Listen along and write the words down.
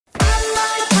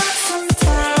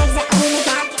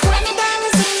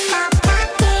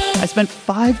spent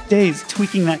 5 days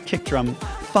tweaking that kick drum.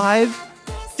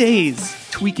 5 days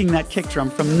tweaking that kick drum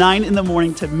from 9 in the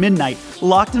morning to midnight,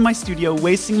 locked in my studio,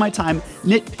 wasting my time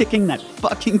nitpicking that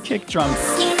fucking kick drum.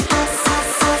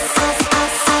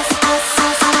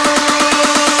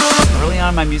 Early on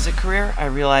in my music career, I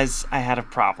realized I had a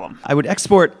problem. I would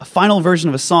export a final version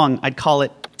of a song. I'd call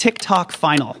it TikTok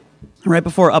Final. Right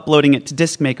before uploading it to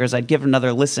disc makers, I'd give it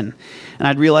another listen. And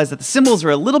I'd realize that the cymbals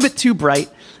were a little bit too bright,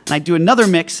 and I'd do another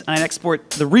mix, and I'd export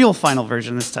the real final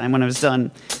version this time when I was done.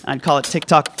 And I'd call it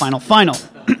TikTok Final Final.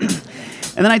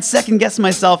 And then I'd second guess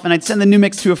myself, and I'd send the new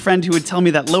mix to a friend who would tell me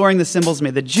that lowering the cymbals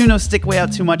made the Juno stick way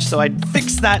out too much, so I'd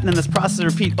fix that, and then this process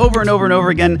would repeat over and over and over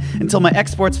again until my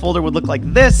exports folder would look like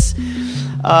this.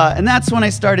 And that's when I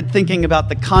started thinking about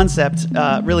the concept,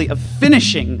 really, of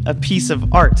finishing a piece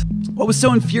of art. What was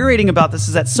so infuriating about this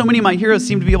is that so many of my heroes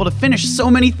seem to be able to finish so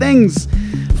many things.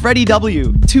 Freddie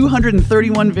W.,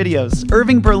 231 videos.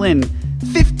 Irving Berlin,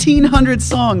 1,500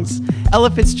 songs.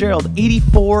 Ella Fitzgerald,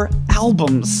 84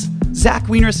 albums. Zach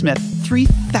Wienersmith,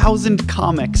 3,000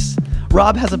 comics.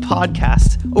 Rob has a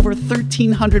podcast, over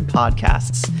 1,300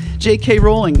 podcasts. J.K.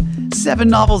 Rowling, 7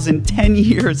 novels in 10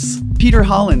 years. Peter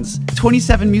Hollins,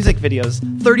 27 music videos,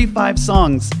 35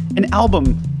 songs, an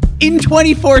album in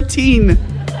 2014.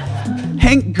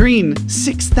 Hank Green,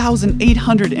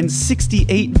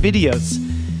 6,868 videos.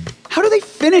 How do they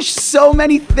finish so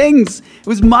many things? It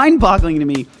was mind-boggling to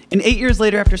me. And 8 years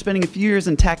later, after spending a few years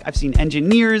in tech, I've seen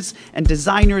engineers and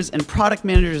designers and product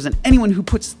managers and anyone who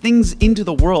puts things into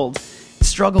the world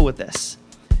struggle with this.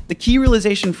 The key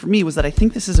realization for me was that I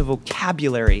think this is a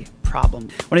vocabulary problem.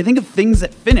 When I think of things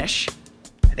that finish,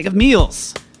 I think of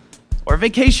meals, or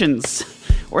vacations,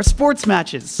 or sports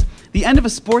matches. The end of a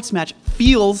sports match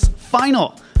feels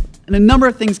final. And a number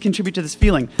of things contribute to this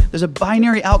feeling. There's a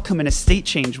binary outcome in a state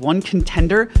change. One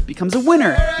contender becomes a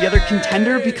winner. The other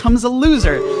contender becomes a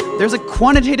loser. There's a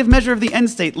quantitative measure of the end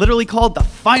state, literally called the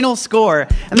final score.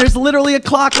 And there's literally a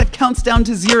clock that counts down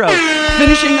to 0.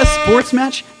 Finishing a sports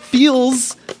match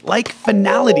feels like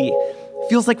finality.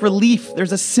 Feels like relief.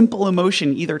 There's a simple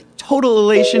emotion, either total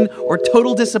elation or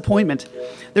total disappointment.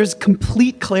 There's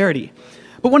complete clarity.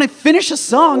 But when I finish a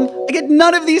song, I get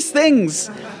none of these things.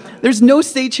 There's no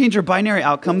state change or binary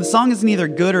outcome. The song isn't either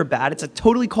good or bad. It's a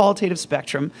totally qualitative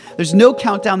spectrum. There's no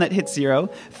countdown that hits 0.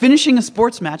 Finishing a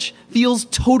sports match feels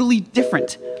totally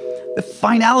different. The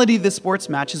finality of the sports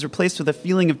match is replaced with a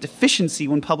feeling of deficiency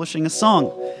when publishing a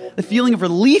song. The feeling of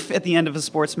relief at the end of a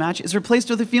sports match is replaced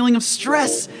with a feeling of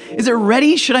stress. Is it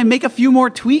ready? Should I make a few more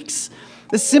tweaks?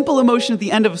 The simple emotion at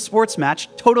the end of a sports match,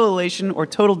 total elation or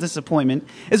total disappointment,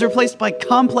 is replaced by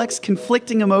complex,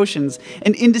 conflicting emotions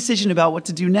and indecision about what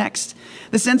to do next.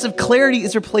 The sense of clarity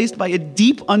is replaced by a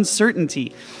deep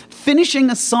uncertainty. Finishing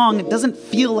a song doesn't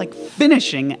feel like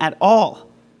finishing at all.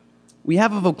 We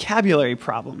have a vocabulary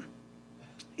problem.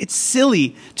 It's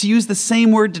silly to use the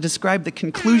same word to describe the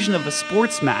conclusion of a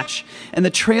sports match and the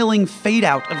trailing fade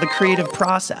out of the creative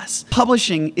process.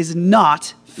 Publishing is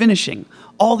not finishing.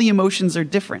 All the emotions are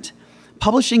different.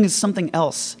 Publishing is something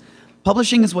else.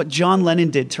 Publishing is what John Lennon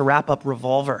did to wrap up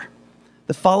Revolver.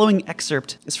 The following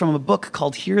excerpt is from a book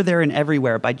called Here, There, and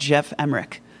Everywhere by Jeff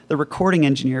Emmerich, the recording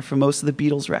engineer for most of the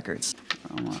Beatles records.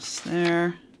 Almost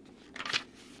there.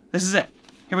 This is it.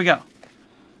 Here we go.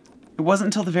 It wasn't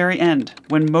until the very end,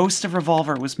 when most of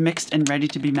Revolver was mixed and ready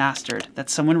to be mastered, that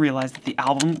someone realized that the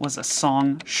album was a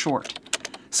song short.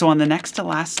 So on the next to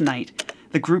last night,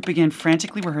 the group began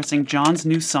frantically rehearsing John's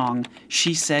new song,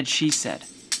 She Said, She Said.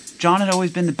 John had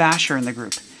always been the basher in the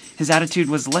group. His attitude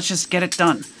was, let's just get it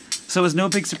done. So it was no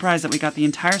big surprise that we got the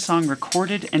entire song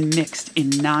recorded and mixed in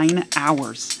 9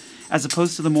 hours, as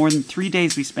opposed to the more than 3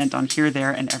 days we spent on Here,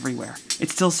 There, and Everywhere. It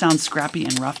still sounds scrappy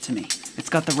and rough to me. It's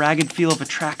got the ragged feel of a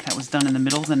track that was done in the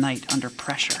middle of the night under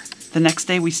pressure. The next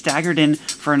day we staggered in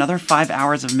for another 5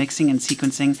 hours of mixing and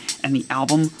sequencing, and the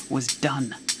album was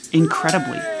done.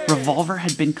 Incredibly, Revolver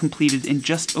had been completed in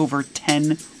just over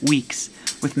 10 weeks,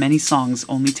 with many songs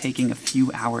only taking a few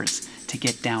hours to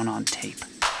get down on tape.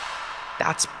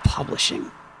 That's publishing.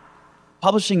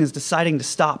 Publishing is deciding to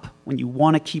stop when you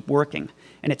want to keep working,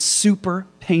 and it's super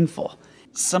painful.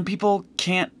 Some people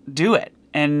can't do it,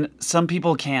 and some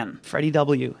people can. Freddie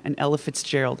W. and Ella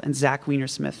Fitzgerald and Zach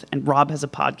Wienersmith and Rob Has a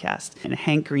Podcast and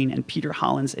Hank Green and Peter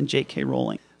Hollins and J.K.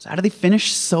 Rowling. So how do they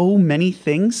finish so many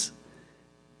things?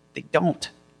 They don't,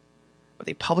 but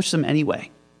they publish them anyway.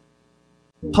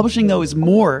 Publishing, though, is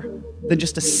more than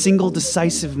just a single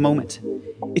decisive moment.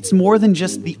 It's more than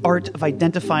just the art of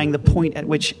identifying the point at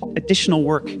which additional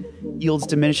work yields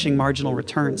diminishing marginal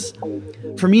returns.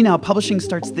 For me now, publishing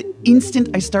starts the instant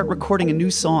I start recording a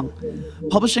new song.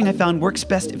 Publishing, I found, works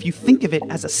best if you think of it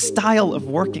as a style of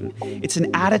working. It's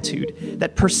an attitude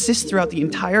that persists throughout the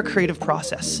entire creative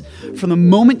process, from the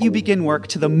moment you begin work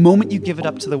to the moment you give it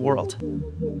up to the world.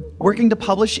 Working to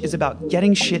publish is about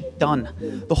getting shit done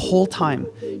the whole time.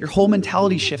 Your whole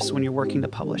mentality shifts when you're working to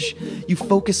publish. You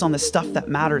focus on the stuff that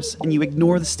matters and you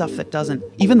ignore the stuff that doesn't.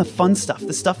 Even the fun stuff,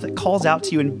 the stuff that calls out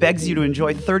to you and begs you to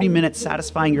enjoy 30 minutes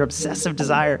satisfying your obsessive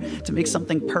desire to make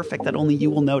something perfect that only you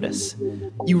will notice.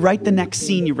 You write the next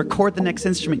scene, you record the next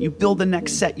instrument, you build the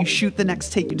next set, you shoot the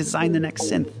next take, you design the next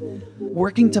synth.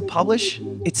 Working to publish,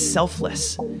 it's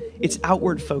selfless. It's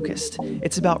outward focused.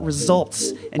 It's about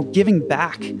results and giving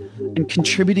back and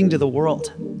contributing to the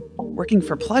world. Working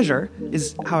for pleasure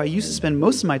is how I used to spend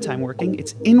most of my time working.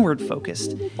 It's inward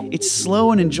focused. It's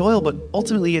slow and enjoyable, but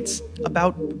ultimately it's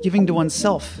about giving to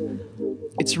oneself.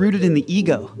 It's rooted in the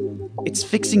ego. It's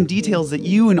fixing details that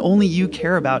you and only you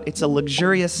care about. It's a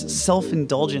luxurious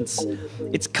self-indulgence.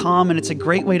 It's calm and it's a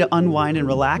great way to unwind and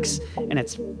relax, and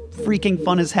it's freaking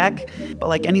fun as heck, but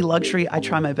like any luxury, I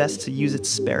try my best to use it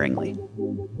sparingly.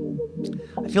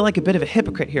 I feel like a bit of a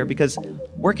hypocrite here because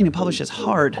working to publish is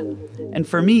hard, and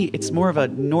for me, it's more of a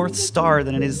North Star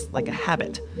than it is like a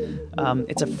habit.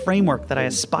 It's a framework that I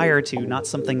aspire to, not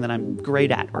something that I'm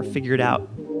great at or figured out.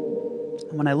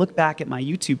 When I look back at my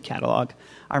YouTube catalog,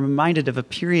 I'm reminded of a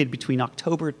period between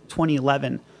October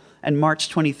 2011 and March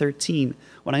 2013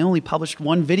 when I only published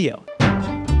one video.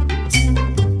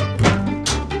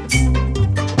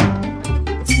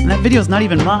 And that video's not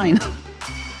even mine.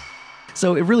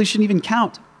 So it really shouldn't even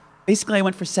count. Basically, I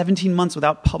went for 17 months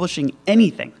without publishing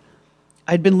anything.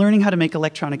 I'd been learning how to make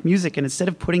electronic music, and instead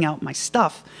of putting out my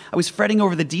stuff, I was fretting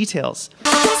over the details.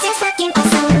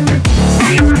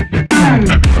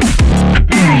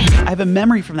 I have a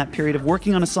memory from that period of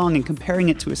working on a song and comparing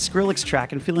it to a Skrillex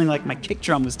track and feeling like my kick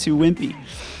drum was too wimpy.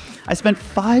 I spent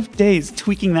 5 days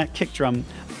tweaking that kick drum.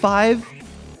 5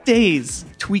 days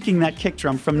tweaking that kick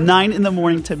drum from 9 in the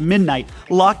morning to midnight,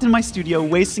 locked in my studio,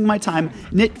 wasting my time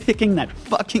nitpicking that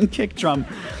fucking kick drum.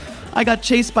 I got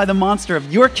chased by the monster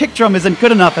of your kick drum isn't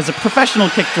good enough as a professional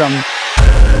kick drum.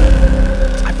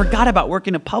 I forgot about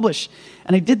working to publish,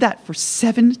 and I did that for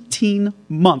 17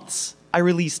 months. I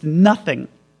released nothing.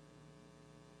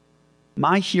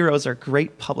 My heroes are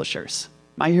great publishers.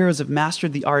 My heroes have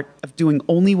mastered the art of doing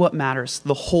only what matters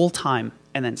the whole time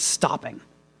and then stopping.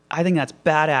 I think that's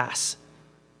badass.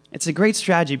 It's a great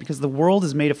strategy because the world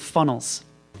is made of funnels.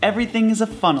 Everything is a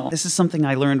funnel. This is something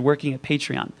I learned working at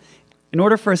Patreon. In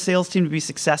order for a sales team to be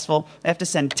successful, they have to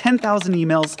send 10,000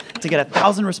 emails to get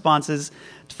 1,000 responses,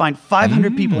 to find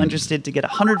 500 people interested, to get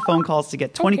 100 phone calls, to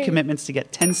get 20 commitments, to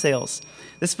get 10 sales.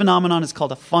 This phenomenon is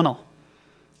called a funnel,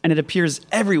 and it appears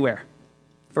everywhere.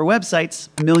 For websites,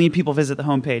 1 million people visit the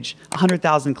homepage,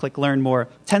 100,000 click learn more,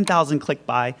 10,000 click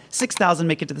buy, 6,000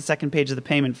 make it to the second page of the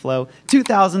payment flow,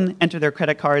 2,000 enter their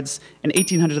credit cards, and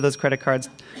 1,800 of those credit cards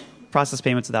process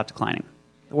payments without declining.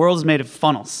 The world is made of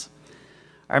funnels.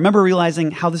 I remember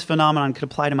realizing how this phenomenon could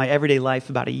apply to my everyday life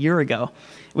about a year ago.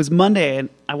 It was Monday, and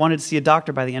I wanted to see a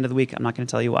doctor by the end of the week. I'm not going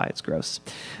to tell you why. It's gross.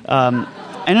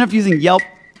 I ended up using Yelp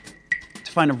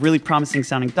to find a really promising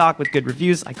sounding doc with good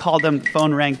reviews. I called them, the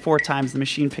phone rang 4 times, the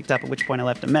machine picked up, at which point I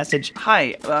left a message.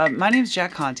 Hi, my name's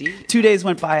Jack Conti. 2 days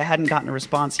went by, I hadn't gotten a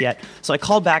response yet, so I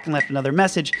called back and left another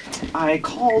message. I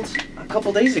called a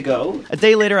couple days ago. A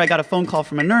day later, I got a phone call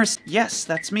from a nurse. Yes,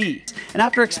 that's me. And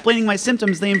after explaining my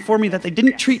symptoms, they informed me that they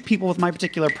didn't treat people with my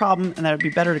particular problem and that it would be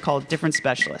better to call a different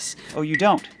specialist. Oh, you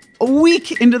don't? A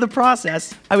week into the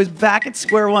process, I was back at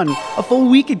square one. A full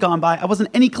week had gone by. I wasn't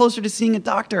any closer to seeing a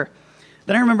doctor.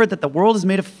 Then I remembered that the world is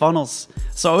made of funnels.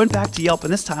 So I went back to Yelp,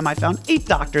 and this time I found 8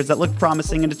 doctors that looked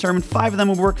promising and determined 5 of them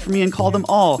would work for me and called them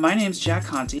all. My name's Jack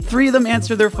Conti. 3 of them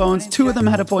answered their phones, 2 of them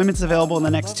had appointments available in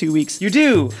the next 2 weeks. You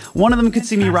do? 1 of them could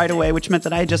see me right away, which meant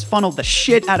that I had just funneled the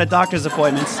shit out of doctor's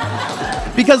appointments.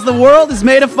 Because the world is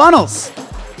made of funnels.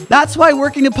 That's why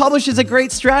working to publish is a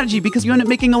great strategy, because you end up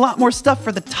making a lot more stuff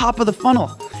for the top of the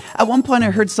funnel. At one point,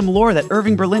 I heard some lore that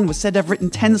Irving Berlin was said to have written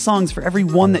 10 songs for every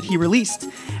one that he released.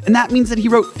 And that means that he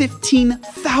wrote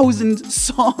 15,000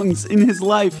 songs in his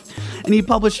life, and he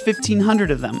published 1,500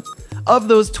 of them. Of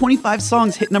those, 25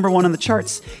 songs hit #1 on the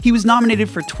charts. He was nominated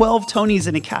for 12 Tonys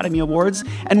and Academy Awards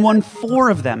and won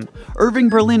 4 of them. Irving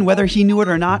Berlin, whether he knew it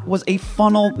or not, was a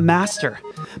funnel master.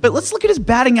 But let's look at his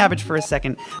batting average for a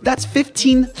second. That's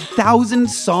 15,000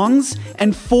 songs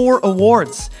and 4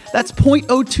 awards. That's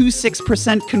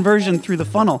 0.026% conversion through the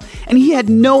funnel. And he had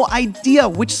no idea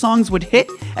which songs would hit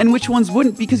and which ones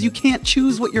wouldn't, because you can't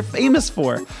choose what you're famous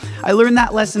for. I learned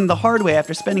that lesson the hard way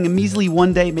after spending a measly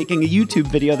 1 day making a YouTube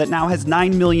video that now has has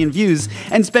 9 million views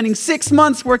and spending 6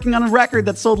 months working on a record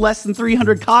that sold less than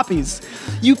 300 copies.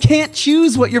 You can't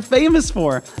choose what you're famous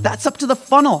for. That's up to the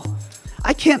funnel.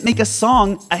 I can't make a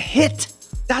song a hit.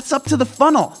 That's up to the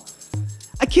funnel.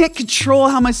 I can't control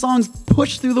how my songs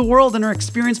push through the world and are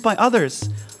experienced by others.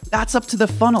 That's up to the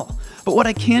funnel. But what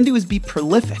I can do is be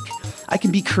prolific. I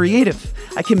can be creative.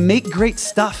 I can make great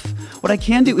stuff. What I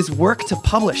can do is work to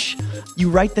publish. You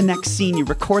write the next scene, you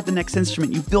record the next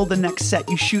instrument, you build the next set,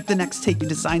 you shoot the next take, you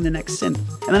design the next synth.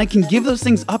 And then I can give those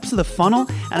things up to the funnel,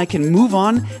 and I can move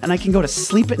on, and I can go to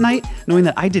sleep at night knowing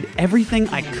that I did everything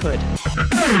I could.